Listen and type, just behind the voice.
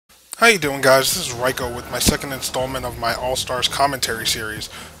How you doing, guys? This is Ryko with my second installment of my All-Stars commentary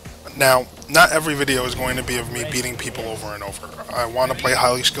series. Now, not every video is going to be of me beating people over and over. I want to play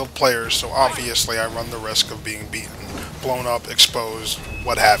highly skilled players, so obviously I run the risk of being beaten, blown up, exposed,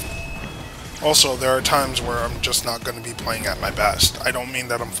 what have you. Also, there are times where I'm just not going to be playing at my best. I don't mean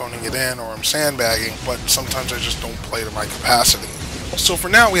that I'm phoning it in or I'm sandbagging, but sometimes I just don't play to my capacity. So for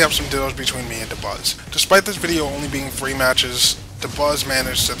now, we have some dittos between me and Dabuz. Despite this video only being 3 matches, Dabuz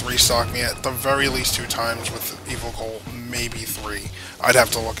managed to 3-stock me at the very least 2 times with Evil Cole, maybe 3. I'd have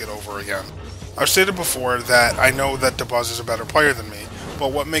to look it over again. I've stated before that I know that Dabuz is a better player than me,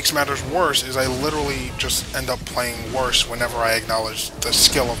 but what makes matters worse is I literally just end up playing worse whenever I acknowledge the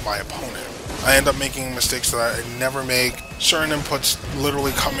skill of my opponent. I end up making mistakes that I never make. Certain inputs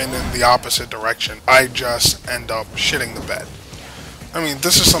literally come in the opposite direction. I just end up shitting the bed. I mean,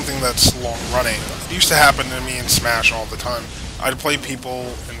 this is something that's long running. It used to happen to me in Smash all the time. I'd play people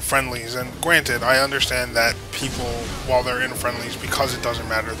in friendlies, and granted, I understand that people, while they're in friendlies, because it doesn't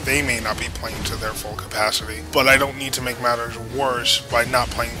matter, they may not be playing to their full capacity. But I don't need to make matters worse by not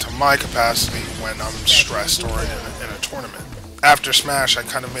playing to my capacity when I'm stressed or in a tournament. After Smash, I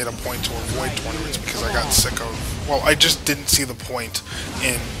kind of made a point to avoid tournaments because I got sick of, well, I just didn't see the point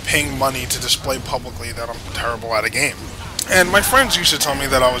in paying money to display publicly that I'm terrible at a game. And my friends used to tell me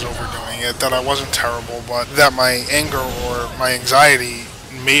that I was overdoing it, that I wasn't terrible, but that my anger or my anxiety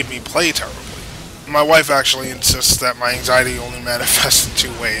made me play terribly. My wife actually insists that my anxiety only manifests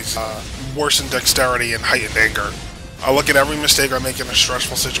in 2 ways, worsened dexterity and heightened anger. I look at every mistake I make in a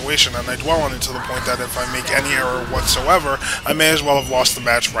stressful situation and I dwell on it to the point that if I make any error whatsoever, I may as well have lost the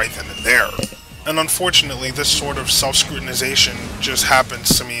match right then and there. And unfortunately, this sort of self-scrutinization just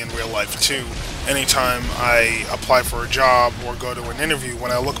happens to me in real life too. Anytime I apply for a job or go to an interview,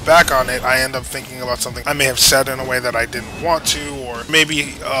 when I look back on it, I end up thinking about something I may have said in a way that I didn't want to, or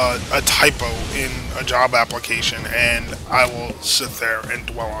maybe a typo in a job application, and I will sit there and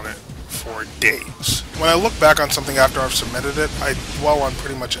dwell on it for days. When I look back on something after I've submitted it, I dwell on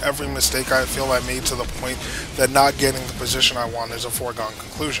pretty much every mistake I feel I made to the point that not getting the position I want is a foregone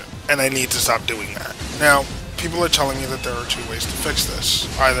conclusion, and I need to stop doing that. Now, people are telling me that there are 2 ways to fix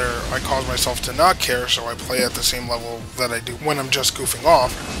this. Either I cause myself to not care, so I play at the same level that I do when I'm just goofing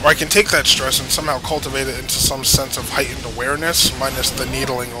off, or I can take that stress and somehow cultivate it into some sense of heightened awareness, minus the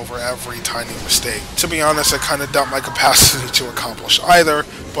needling over every tiny mistake. To be honest, I kind of doubt my capacity to accomplish either,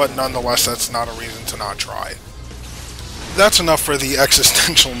 but nonetheless, that's not a reason to not try. That's enough for the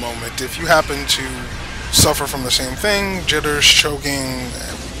existential moment. If you happen to suffer from the same thing, jitters, choking,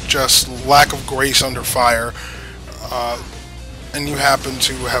 just lack of grace under fire, and you happen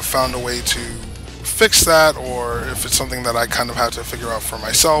to have found a way to fix that, or if it's something that I kind of had to figure out for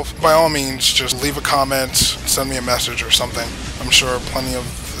myself, by all means just leave a comment, send me a message or something. I'm sure plenty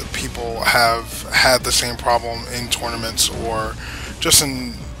of people have had the same problem in tournaments or just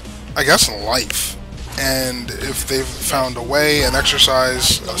in, I guess, in life. And if they've found a way, an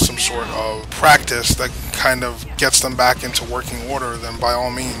exercise, some sort of practice that kind of gets them back into working order, then by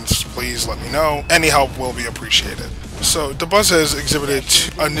all means, please let me know. Any help will be appreciated. So, Dabuz has exhibited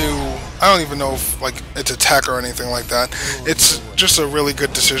a new, I don't even know if it's a tech or anything like that. It's just a really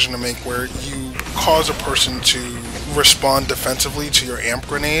good decision to make where you cause a person to respond defensively to your amp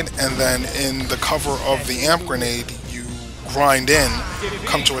grenade, and then in the cover of the amp grenade, grind in,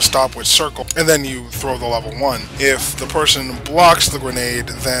 come to a stop with circle, and then you throw the level 1. If the person blocks the grenade,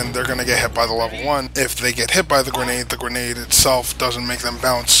 then they're going to get hit by the level 1. If they get hit by the grenade itself doesn't make them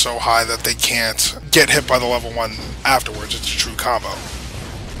bounce so high that they can't get hit by the level 1 afterwards. It's a true combo.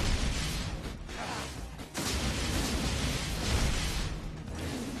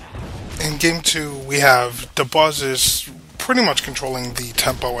 In Game 2, we have Dabuz is pretty much controlling the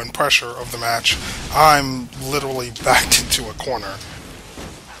tempo and pressure of the match. I'm literally backed into a corner.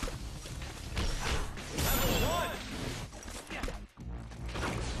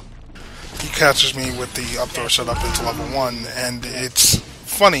 He catches me with the up throw set up into level 1, and it's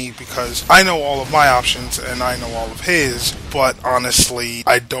funny because I know all of my options and I know all of his, but honestly,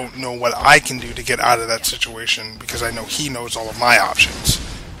 I don't know what I can do to get out of that situation because I know he knows all of my options.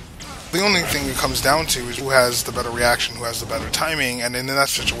 The only thing it comes down to is who has the better reaction, who has the better timing, and in that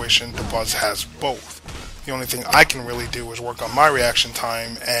situation, Dabuz has both. The only thing I can really do is work on my reaction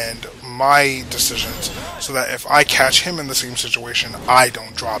time and my decisions so that if I catch him in the same situation, I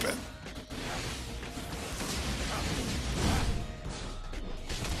don't drop it.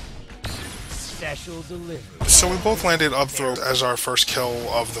 Special delivery. So we both landed up throw as our first kill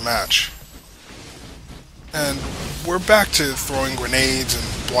of the match. And we're back to throwing grenades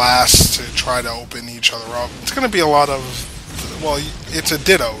and blasts to try to open each other up. It's going to be a lot of well, it's a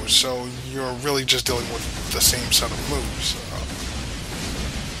ditto, so you're really just dealing with the same set of moves.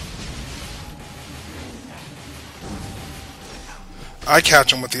 I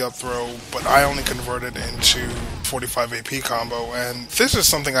catch him with the up throw, but I only convert it into 45 AP combo, and this is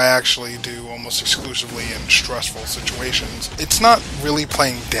something I actually do almost exclusively in stressful situations. It's not really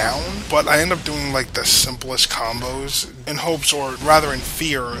playing down, but I end up doing like the simplest combos in hopes, or rather in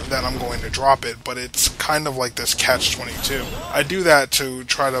fear, that I'm going to drop it, but it's kind of like this catch-22. I do that to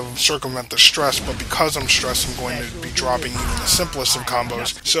try to circumvent the stress, but because I'm stressed, I'm going to be dropping even the simplest of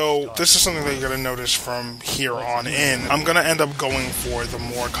combos. So this is something that you're going to notice from here on in. I'm going to end up going for the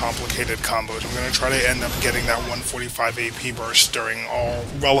more complicated combos. I'm going to try to end up getting that 145 AP burst during all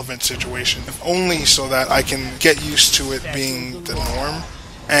relevant situations, if only so that I can get used to it being the norm,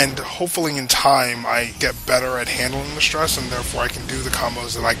 and hopefully in time I get better at handling the stress, and therefore I can do the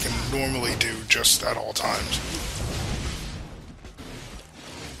combos that I can normally do just at all times.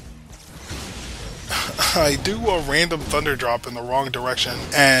 I do a random thunder drop in the wrong direction,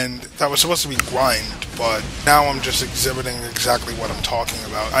 and that was supposed to be grind, but now I'm just exhibiting exactly what I'm talking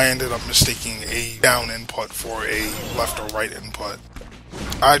about. I ended up mistaking a down input for a left or right input.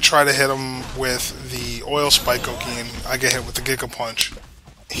 I try to hit him with the oil spike Oki, and I get hit with the Giga Punch.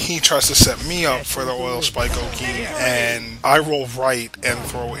 He tries to set me up for the oil spike Oki, and I roll right and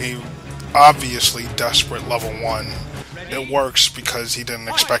throw a obviously desperate level 1. It works because he didn't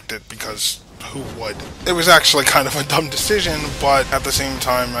expect it, because who would? It was actually kind of a dumb decision, but at the same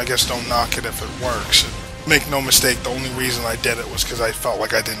time, I guess don't knock it if it works. Make no mistake, the only reason I did it was because I felt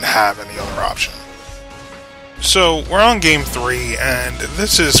like I didn't have any other option. So, we're on game 3, and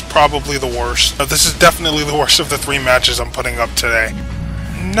this is probably the worst. This is definitely the worst of the 3 matches I'm putting up today.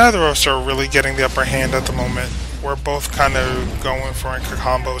 Neither of us are really getting the upper hand at the moment. We're both kind of going for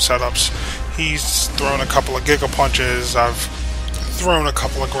combo setups. He's thrown a couple of Giga Punches, I've thrown a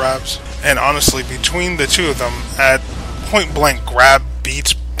couple of grabs. And honestly, between the two of them, at point blank, grab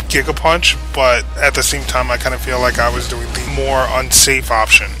beats Giga Punch, but at the same time I kind of feel like I was doing the more unsafe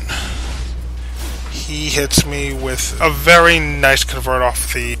option. He hits me with a very nice convert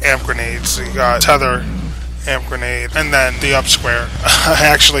off the amp grenades. So you got tether, amp grenade, and then the up square. I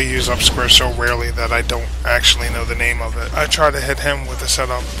actually use up square so rarely that I don't actually know the name of it. I try to hit him with a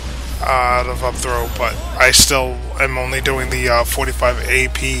setup out of up throw, but I still am only doing the 45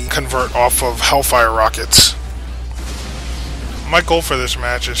 AP convert off of Hellfire rockets. My goal for this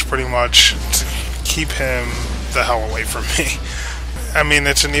match is pretty much to keep him the hell away from me. I mean,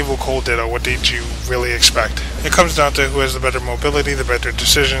 it's an evil cold ditto. What did you really expect? It comes down to who has the better mobility, the better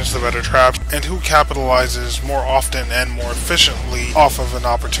decisions, the better traps, and who capitalizes more often and more efficiently off of an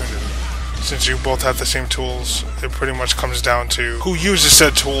opportunity. Since you both have the same tools, it pretty much comes down to who uses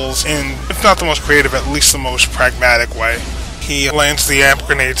said tools in, if not the most creative, at least the most pragmatic way. He lands the amp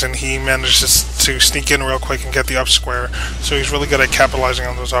grenades and he manages to sneak in real quick and get the up square, so he's really good at capitalizing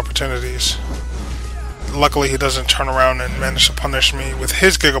on those opportunities. Luckily he doesn't turn around and manage to punish me with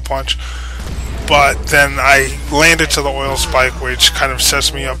his Giga Punch, but then I landed to the oil spike, which kind of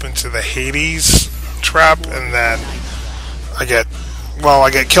sets me up into the Hades trap, and then I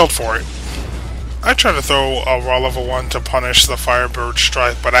get killed for it. I tried to throw a raw level 1 to punish the Firebird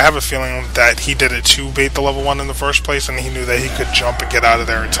strike, but I have a feeling that he did it to bait the level 1 in the first place, and he knew that he could jump and get out of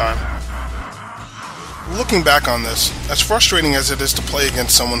there in time. Looking back on this, as frustrating as it is to play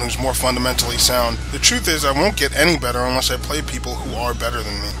against someone who's more fundamentally sound, the truth is I won't get any better unless I play people who are better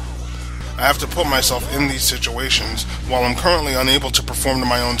than me. I have to put myself in these situations. While I'm currently unable to perform to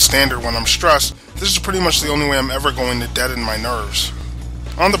my own standard when I'm stressed, this is pretty much the only way I'm ever going to deaden my nerves.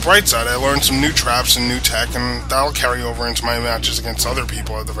 On the bright side, I learned some new traps and new tech, and that'll carry over into my matches against other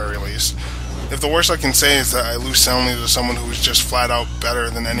people at the very least. If the worst I can say is that I lose soundly to someone who is just flat out better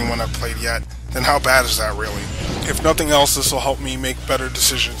than anyone I've played yet, then how bad is that really? If nothing else, this will help me make better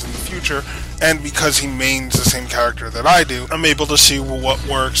decisions in the future, and because he mains the same character that I do, I'm able to see what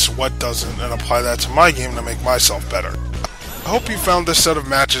works, what doesn't, and apply that to my game to make myself better. I hope you found this set of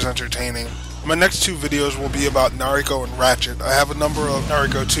matches entertaining. My next 2 videos will be about Ryko and Ratchet. I have a number of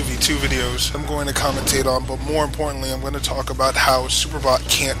Ryko 2v2 videos I'm going to commentate on, but more importantly, I'm going to talk about how Superbot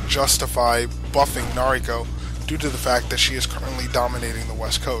can't justify buffing Ryko due to the fact that she is currently dominating the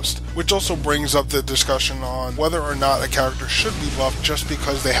West Coast, which also brings up the discussion on whether or not a character should be buffed just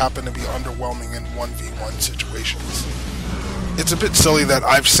because they happen to be underwhelming in 1v1 situations. It's a bit silly that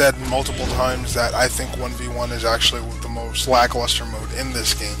I've said multiple times that I think 1v1 is actually the most lackluster mode in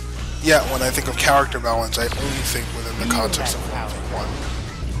this game. Yet, when I think of character balance, I only think within the context of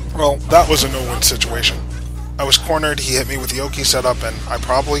 1v1. Well, that was a no-win situation. I was cornered, he hit me with the Oki setup, and I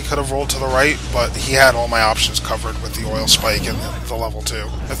probably could have rolled to the right, but he had all my options covered with the oil spike and the level 2.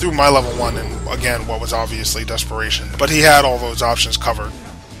 I threw my level 1 in, again, what was obviously desperation, but he had all those options covered.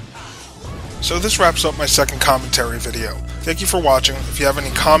 So this wraps up my second commentary video. Thank you for watching. If you have any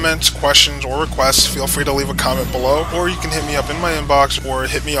comments, questions, or requests, feel free to leave a comment below, or you can hit me up in my inbox, or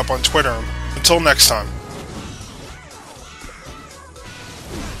hit me up on Twitter. Until next time.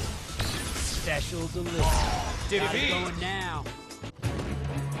 Special delivery. Defeat. Going now.